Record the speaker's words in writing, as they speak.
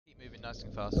nice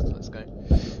and fast. Let's go.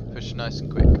 Push nice and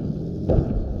quick.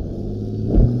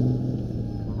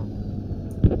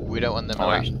 We don't want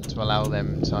them to allow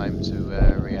them time to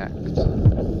react.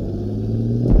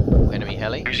 Enemy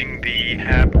heli. Using the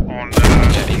hab on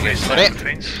got it.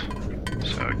 fence.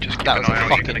 So just keep That an was eye a on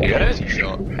fucking good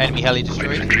shot. Enemy heli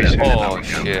destroyed. Oh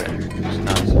shit.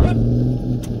 Nice.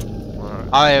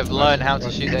 I have learned how to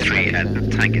shoot those Infantry helis. and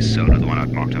the tank is solo, the one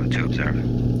I've marked over to observe.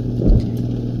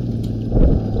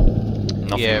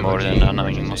 Nothing more than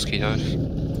annoying mosquitoes.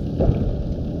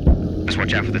 Just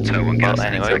watch out for the tow on gas. Well,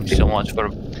 anyway, so much for.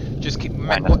 Just keep,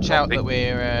 watch out that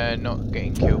we're not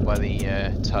getting killed by the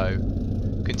tow.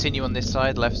 Continue on this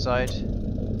side, left side.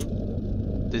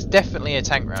 There's definitely a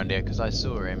tank round here because I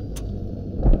saw him.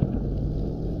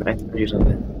 Right, do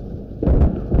something.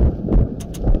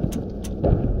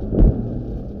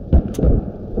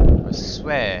 I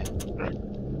swear.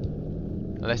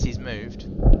 Unless he's moved.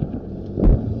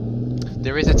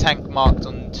 There is a tank marked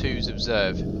on 2's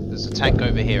observe. There's a tank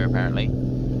over here apparently.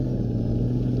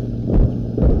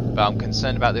 But I'm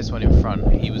concerned about this one in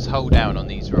front. He was hull down on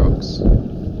these rocks.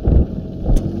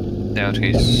 Doubt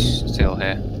he's still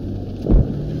here.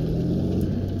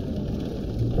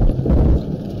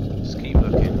 Just keep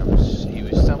looking. He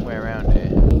was somewhere around here.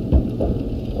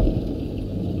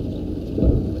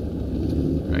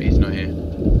 Right, he's not here.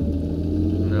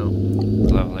 No.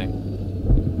 Lovely.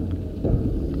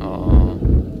 Oh.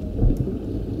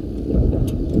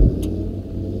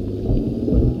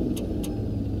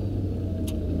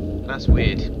 That's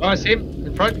weird. Oh, I see him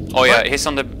in front. Oh yeah, he's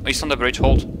on the bridge.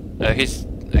 Hold.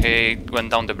 He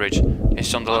went down the bridge.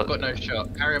 He's on the. I've got no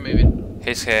shot. Carry on moving.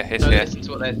 He's here. He's No, here. listen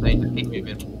to what they're saying. Just keep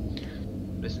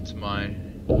moving. Listen to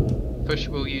mine. Push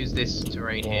will use this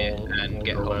terrain here and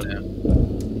get hold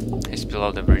down. He's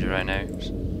below the bridge right now.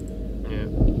 Yeah.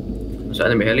 So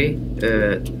enemy heli.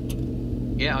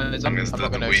 Yeah, I'm not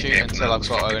going to shoot weak until I've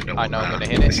got. I know I'm going to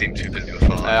hit They it. seem too busy with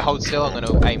fire. Hold still. I'm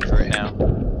going to aim for it now.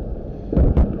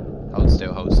 Hold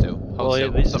still. Hold still. Hold Well,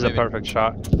 still. this Stop is a moving. perfect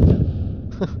shot.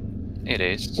 It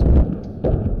is.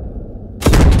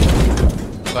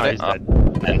 Got it. He's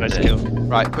dead. Nice kill.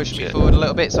 Right, push me Shit. forward a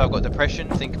little bit so I've got depression.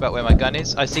 Think about where my gun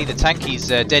is. I see the tank. He's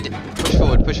dead. Push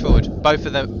forward. Push forward. Both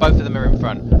of them are in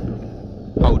front.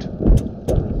 Hold.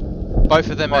 Both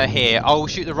of them are here. I'll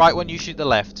shoot the right one. You shoot the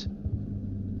left.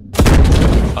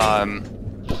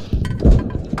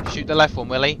 Shoot the left one,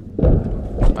 Willie.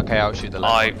 Okay, I'll shoot the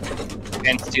left. I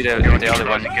can't see the other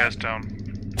one. Gas down.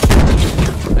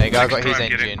 There you go. I got his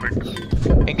engine.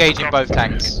 Engaging both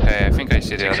tanks. Okay, I think I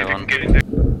see the other one.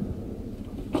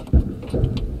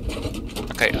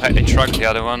 Okay, I tracked the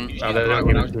other one. Shoot the right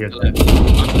one. I'll shoot the left.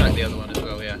 I'll track the other one as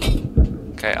well. Yeah.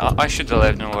 Okay, I shoot the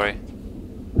left. Don't worry.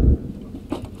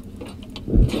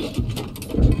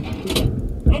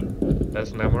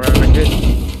 That's an Armour kid.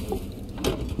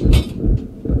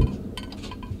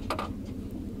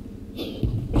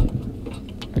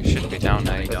 I should be down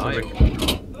now. I think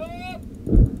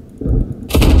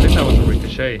that was a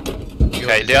ricochet.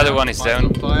 Okay, the other one is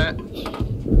down. Fire.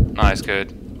 Nice, good.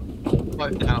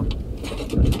 Both down.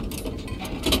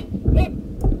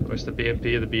 Where's the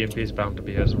BMP? The BMP is bound to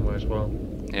be here somewhere as well.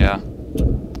 Yeah.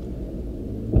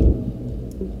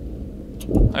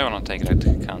 I wanna take that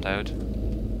count out.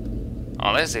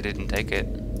 Unless they didn't take it.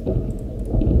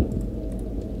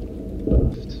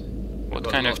 What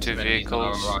kind of two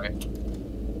vehicles?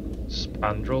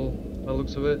 Spandrel, by the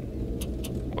looks of it.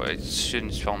 Well, it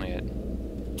shouldn't spawn me yet.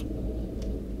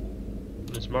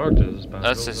 It's marked as a Spandrel.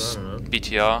 That's a I don't know.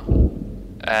 BTR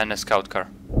and a scout car.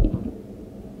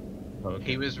 Okay.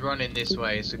 He was running this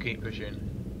way, so keep pushing.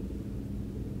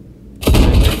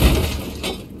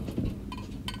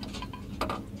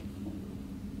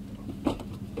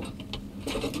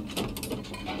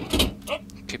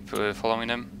 Keep following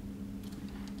them.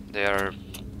 They are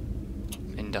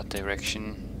in that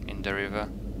direction, in the river.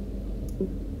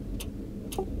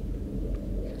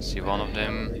 Can see one of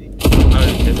them.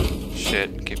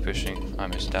 Shit, keep pushing. I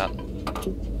missed that.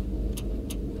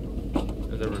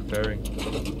 They're repairing.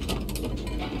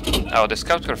 Oh, the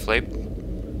scout car flipped.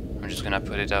 I'm just gonna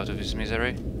put it out of his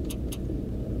misery.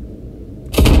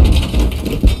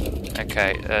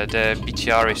 Okay, the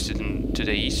BTR is to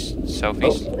the east,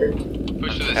 southeast.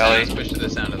 Push to the Heli. sound. Push to the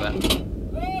sound of that.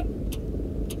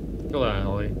 Kill that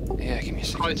heli. Yeah, give me a The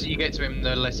second. closer you get to him,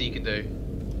 the less he can do.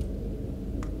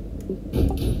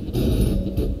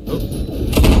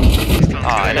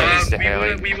 Ah, I know it's the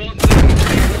heli.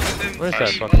 Where's that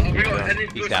fucking We got BTR?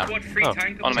 headed He's with down. squad 3 Oh.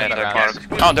 tank On my up other to park.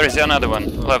 gas. Oh, there is another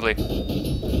one. Lovely.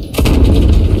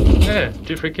 Yeah,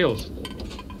 2-3 kills.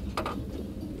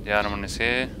 The other one is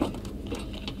here.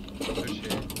 Push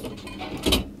here.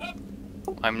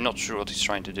 I'm not sure what he's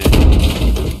trying to do.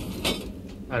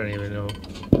 I don't even know.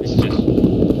 It's just...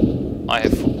 I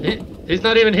have... He's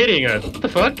not even hitting us. What the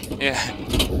fuck? Yeah.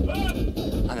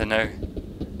 I don't know.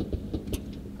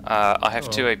 I have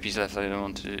 2 APs left. I don't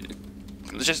want to...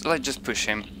 Let's just push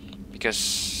him.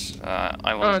 Because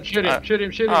I want... Oh, shoot him, shoot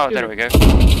him, shoot him. Oh, shoot there him. we go.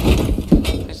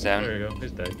 He's down. There we go,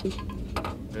 he's dead.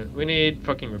 Yeah, we need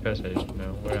fucking repair station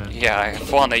now. Where at? Yeah, I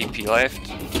have 1 AP left.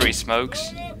 3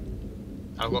 smokes.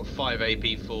 I've got 5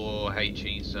 AP for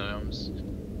HE, so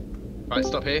right,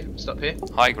 stop here, stop here.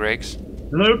 Hi, Griggs.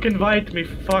 Luke, invite me,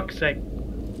 for fuck's sake.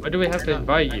 Why do we have to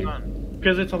invite you?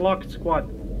 Because it's a locked squad.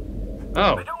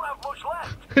 Oh.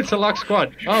 It's a lock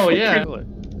squad. Oh, yeah.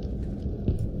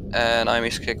 And I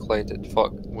miscalculated.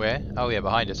 Fuck. Where? Oh yeah,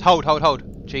 behind us. Hold, hold,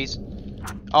 hold. Cheese.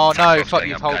 Oh no, fuck,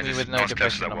 you've held me with no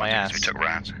depression on my ass. We took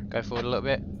rounds. Go forward a little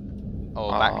bit.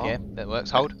 Or back, yeah, that works.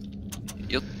 Hold.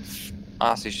 Your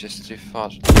ass is just too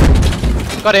fast.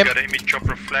 Got him! Got enemy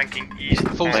chopper flanking east.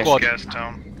 Full of squad. Gas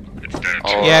town. It's dead.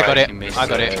 Yeah, got it. he missed I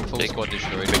got it. the Full big- squad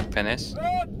destroyed. Big penis.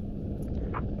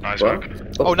 Nice What? work.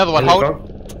 Oh, another one, Enemy hold. car?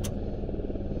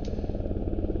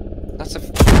 That's a...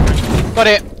 Got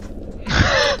it!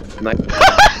 Nice. Tank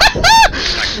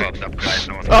popped up, guys.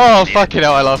 No one's Oh, near. fucking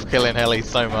hell, I love killing helis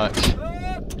so much.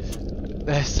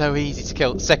 They're so easy to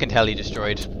kill. Second heli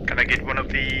destroyed. Can I get one of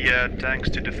the tanks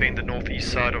to defend the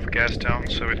northeast side of gas town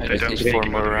so I they don't just need 4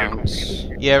 sneak more into the rounds.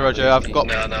 vehicle? Yeah, Roger, I've got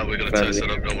No, we're gonna test it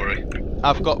up, don't worry.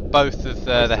 I've got both of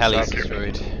the helis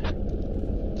destroyed.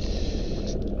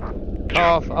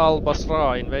 Half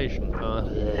al-Basra invasion. Oh,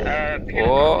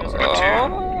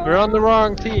 We're on the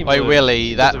wrong team. Wait, Luke,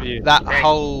 Willie, because of you. that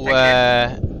whole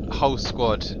whole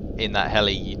squad in that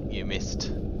heli you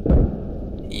missed.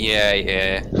 yeah,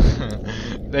 yeah.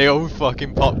 They all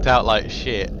fucking popped out like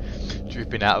shit,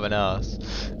 dripping out of an arse.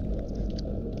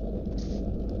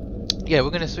 Yeah, we're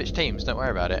gonna switch teams. Don't worry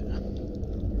about it.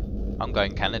 I'm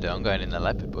going Canada. I'm going in the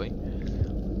Leopard, boy.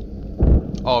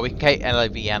 Oh, we can take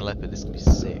LAV and Leopard. This can be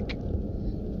sick.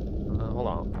 Hold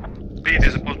on. B,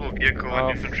 there's a possible vehicle Oh.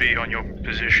 and infantry on your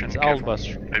position. It's Careful.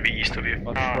 al-Basra. Maybe east of you.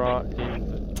 Basra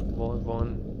in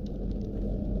one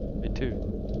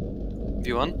V2.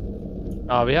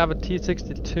 V1? We have a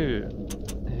T62.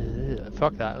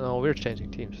 Fuck that. No, we're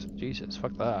changing teams. Jesus,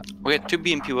 fuck that. We had 2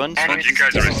 BMP1s. How many you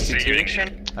guys are in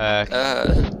Uh,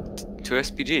 2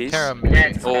 SPGs. Karam,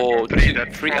 Or Three,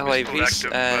 that 3 front is still LAVs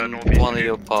active, and northeast 1 of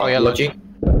you. Leopard. Oh yeah, Logi?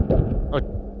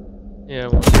 Yeah,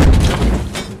 well.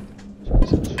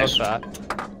 Jesus, fuck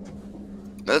that.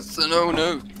 That's a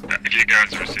no-no. If you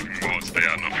guys are receiving mods, they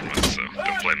are not from us, so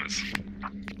don't blame us.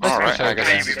 Alright, I guess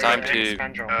Okay, it's we've time got to...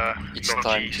 It's Logi,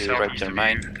 time to southeast rape their of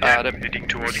main. you. The Heading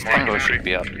towards Tango should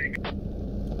be up.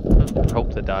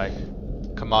 Hope to die.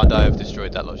 Commando have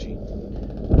destroyed that logi.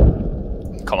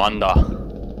 Commander.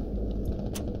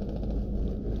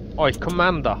 Oi,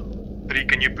 Commander. 3,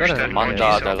 can you push that Commander,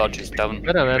 the southeast? lodge is down.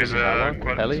 Get an enemy, There's Heli.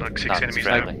 quite like 6 No, it's enemies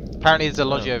friendly. Apparently there's a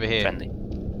logi over here. Friendly.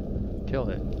 Kill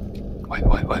it. Wait.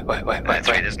 That's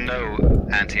right, there's no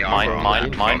anti-armor on Mine,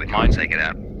 that. mine, Probably mine. can't take it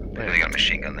out. They got a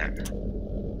machine gun there.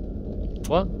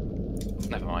 What?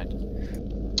 Never mind.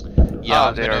 Yeah, Oh,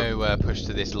 I'm gonna push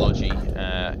to this logi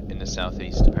in the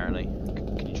southeast. Apparently,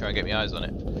 can you try and get me eyes on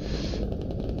it?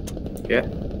 Yeah. You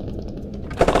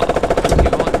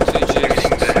want to just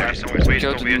Somewhere west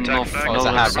go of to the the attack flag.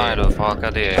 northern side of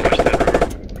Arcadia. Towards that river,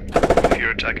 if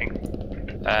you're attacking.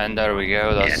 And there we go,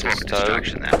 Yeah, that's it's the more of a stove.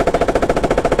 distraction there.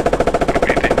 What do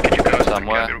you think? Can you guys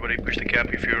Somewhere. cap? Everybody push the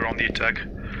cap if you're on the attack.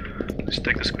 Let's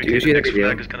take this Do quickly. you The see next that video?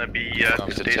 flag is gonna be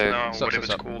Stop, stays stop, now, stop, whatever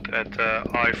stop. it's called, at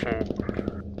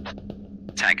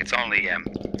I4. Tank, it's only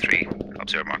 3.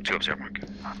 Observe mark, 2 observe mark.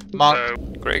 Mark. So,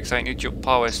 Griggs, I need your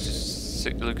powers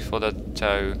to look for that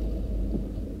tow.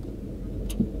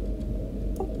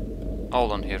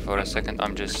 Hold on here for a second,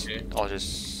 I'll just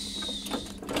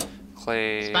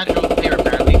clear... Spandrel here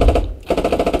apparently.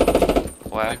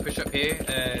 Where? Push up here,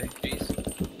 jeez.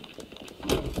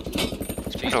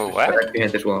 Oh, where? Right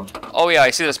behind this wall. Oh yeah,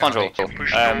 I see the spandrel. push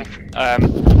Push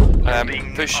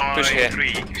here.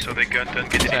 I3, so they don't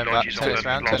get any dodges on Turn us that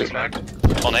round, last turn us flag.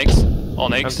 round. On X.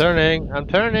 On I'm X. turning. I'm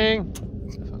turning.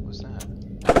 What the fuck was that?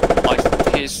 Like,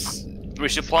 he's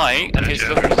resupplying and he's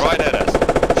looking right at us.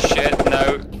 Shit,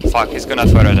 no. Fuck, he's gonna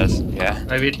throw at us. Yeah.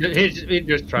 We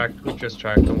just tracked. We just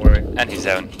tracked. Don't worry. And he's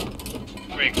down.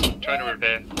 Quick, trying to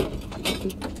repair.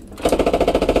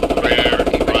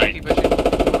 Keep pushing.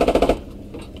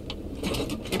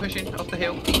 Keep pushing, off the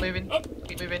hill, keep moving,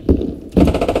 keep moving.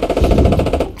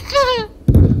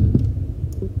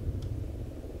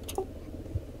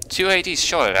 280s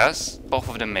shot at us, both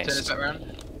of them Turn us missed. back round.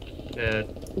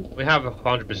 We have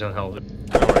 100% health.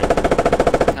 Don't worry.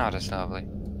 No, that's lovely.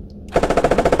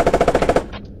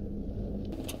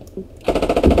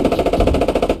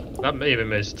 That may have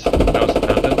missed. That was the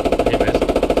tandem. He missed.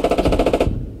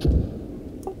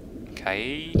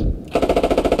 Okay.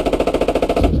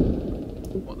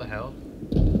 What the hell?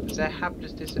 Has their hab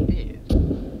just disappeared?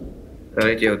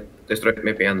 Radio destroyed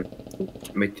maybe and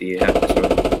mitt I hab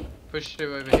destroyed. Push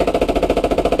through over here.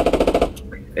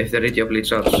 If the radio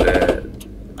bleeds out, I don't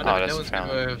know, that's no one's found.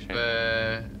 gonna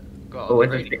have got oh, on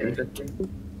the infantry, radio. infantry.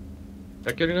 Is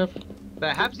that good enough?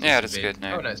 Their hab's Yeah, that's disappeared. good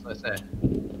now. Oh no, it's not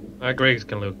there. Greg's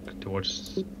can look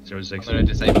towards 06. I'm gonna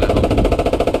disable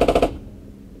it.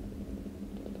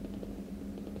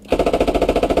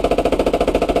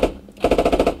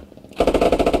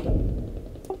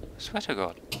 Swear to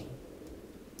God.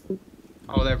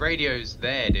 Oh, their radio's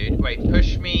there, dude. Wait,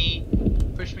 push me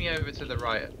over to the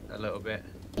right a little bit.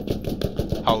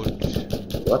 Hold.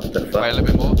 What the Wait, a fuck? little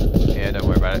bit more. Yeah, don't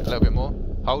worry about it. A little bit more.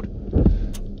 Hold.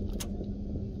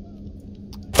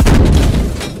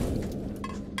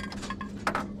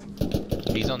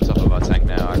 He's on top of our tank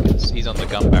now. He's on the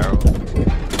gun barrel.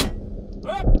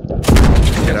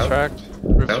 Get out. Retract.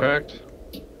 Retract.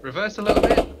 Reverse a little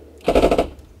bit.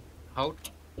 Hold.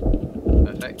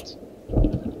 Perfect.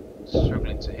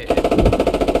 Struggling to hit it.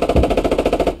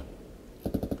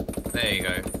 There you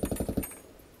go.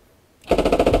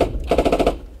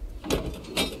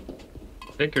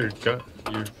 I think your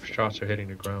shots are hitting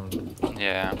the ground.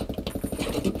 Yeah.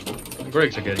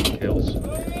 Greg's are getting kills.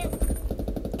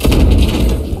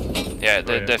 Yeah,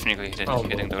 they're yeah. definitely Oh,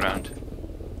 hitting the ground.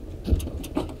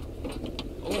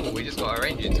 Oh, we just got our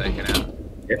engine taken out.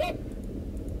 Yeah.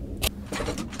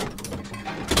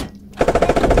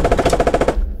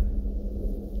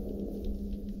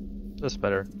 That's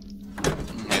better.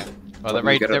 Yeah. Well, What do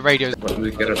we get out? radio's What do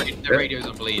we get out? the radio's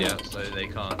on bleed out, so they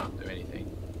can't do anything.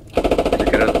 Did you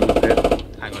get out of the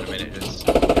Hang on a minute, just.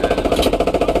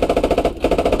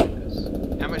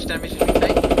 How much damage did we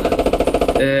take?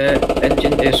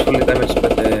 Engine is fully damaged,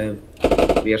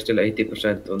 but we are still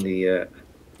 80% on the.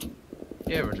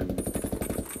 Yeah, Roger.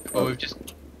 Well, we've just.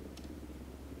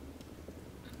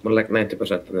 More like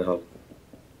 90% on the hull.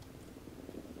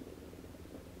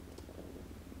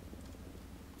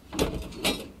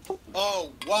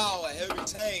 Oh wow, a heavy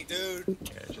tank, dude.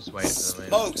 Yeah, just wait for the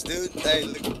minute. Smokes, dude. Hey,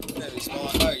 look, that is small.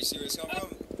 Alright, you see where it's coming from?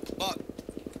 Fuck.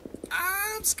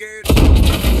 I'm scared.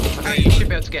 Hey, you should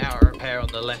be able to get out a repair on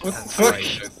the left hand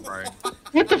side, bro.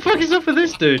 What the fuck is up with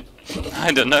this dude?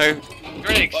 I don't know.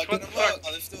 Griggs, Fucking what the them fuck? up.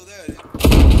 Oh, they're still there.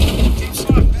 Keep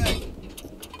shooting back.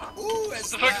 Ooh,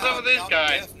 that's The fuck is up with this I'm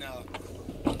guy? deaf now.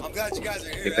 I'm glad you guys are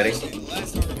here. Hey, buddy. Actually, the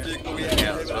last time we had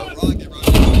Yeah, a that's well. rocket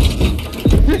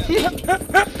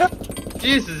right.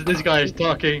 Jesus, this guy is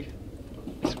talking.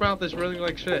 This mouth is running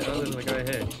like shit, other than the guy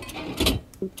here.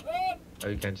 Oh,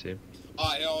 you can't see him.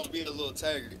 Alright, I'll be a little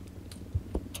tiger.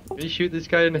 Can you shoot this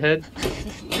guy in the head?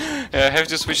 Yeah, I have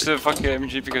to switch to the fucking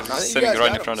MG because I it's think you standing guys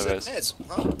right in got front of him. us. Heads,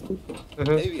 huh? Uh-huh.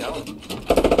 Maybe, I don't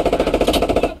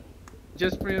know.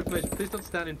 Just for your information, please don't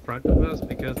stand in front of us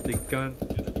because the gun.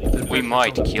 The We person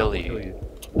might will kill you.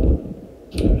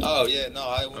 Oh yeah, no,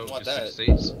 I wouldn't Oh, want just that.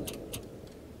 switch seats.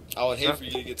 I would hate Huh? for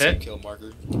you to get Eh? tank kill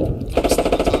marker. I'm still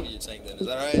on top of your tank then, is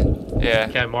that right? Yeah.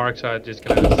 Can't mark, so I'm just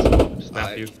gonna snap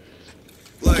Alright. you.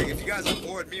 Look, if you guys are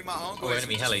bored, me and my uncle Oh, is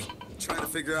enemy heli. trying to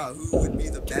figure out who would be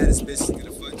the baddest bitch to get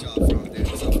a foot job from there.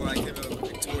 So far I came up with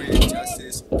Victoria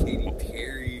Justice, Katy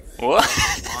Perry, What?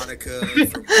 Monica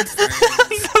from Friends,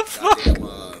 goddamn,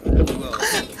 who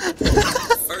else?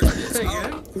 First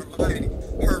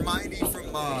bitch, Hermione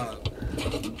from,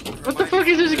 What the fuck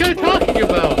is this guy talking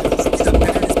about? Who's the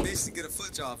baddest bitch to get a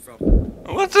foot job from?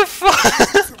 What the fuck?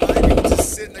 Hermione would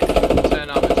just sit in the car. Turn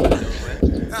up into the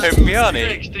little bit. Hermione.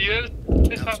 Griggs, do you have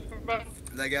this up for back?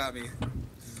 They got me.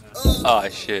 Oh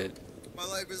shit. My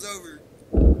life is over.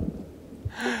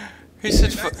 He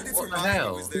said Imagine if What the Hermione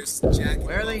hell? was their Jack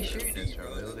Where are they Bauer shooting us from?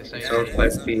 bro. They say South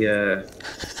might be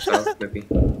south maybe.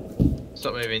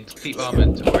 stop moving. Keep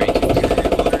armament to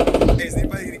orientation. Hey, is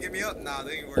anybody gonna get me up? Nah,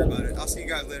 they ain't worry about it. I'll see you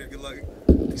guys later. Good luck.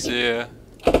 See ya.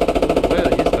 Where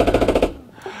is that?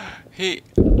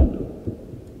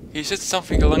 He said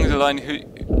something along the line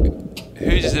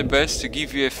who's the best to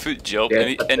give you a foot job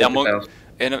Yeah, and among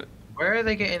and Where are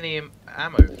they getting the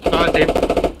ammo? Ah, damn.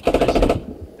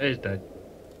 There's dead.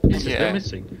 Jesus, Yeah. they're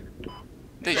missing.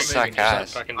 they Stop suck moving,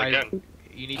 ass. Back in the I- gun.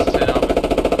 You need to turn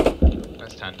armament.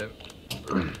 That's tandem.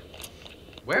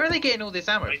 Where are they getting all this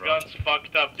ammo My from? gun's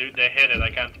fucked up, dude. They hit it. I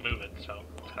can't move it, so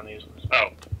it's kind of useless. Oh,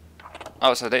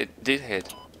 Oh, so they did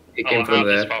hit. He I'll came from have to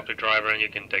there. swap the driver and you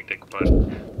can take the clip.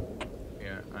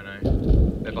 Yeah, I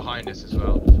know. They're behind us as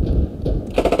well.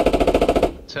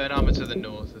 turn armor to the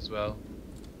north as well.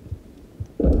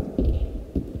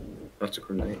 That's a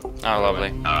grenade. Oh,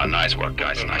 lovely. Nice work,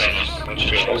 guys. Nice.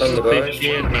 Hold on the guys.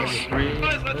 50 and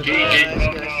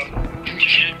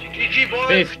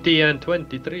 23. 50 and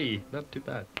 23. Not too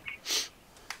bad.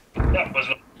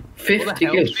 50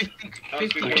 kills.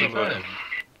 50 confirmed.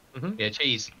 Yeah,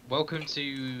 cheese. Welcome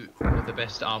to one of the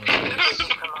best armor squads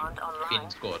in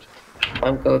squad.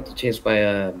 I'm going to change my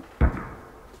the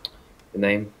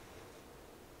name.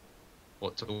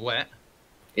 What, to wet?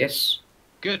 Yes.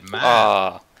 Good man.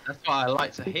 Ah. That's what I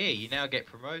like to hear. You now get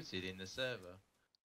promoted in the server.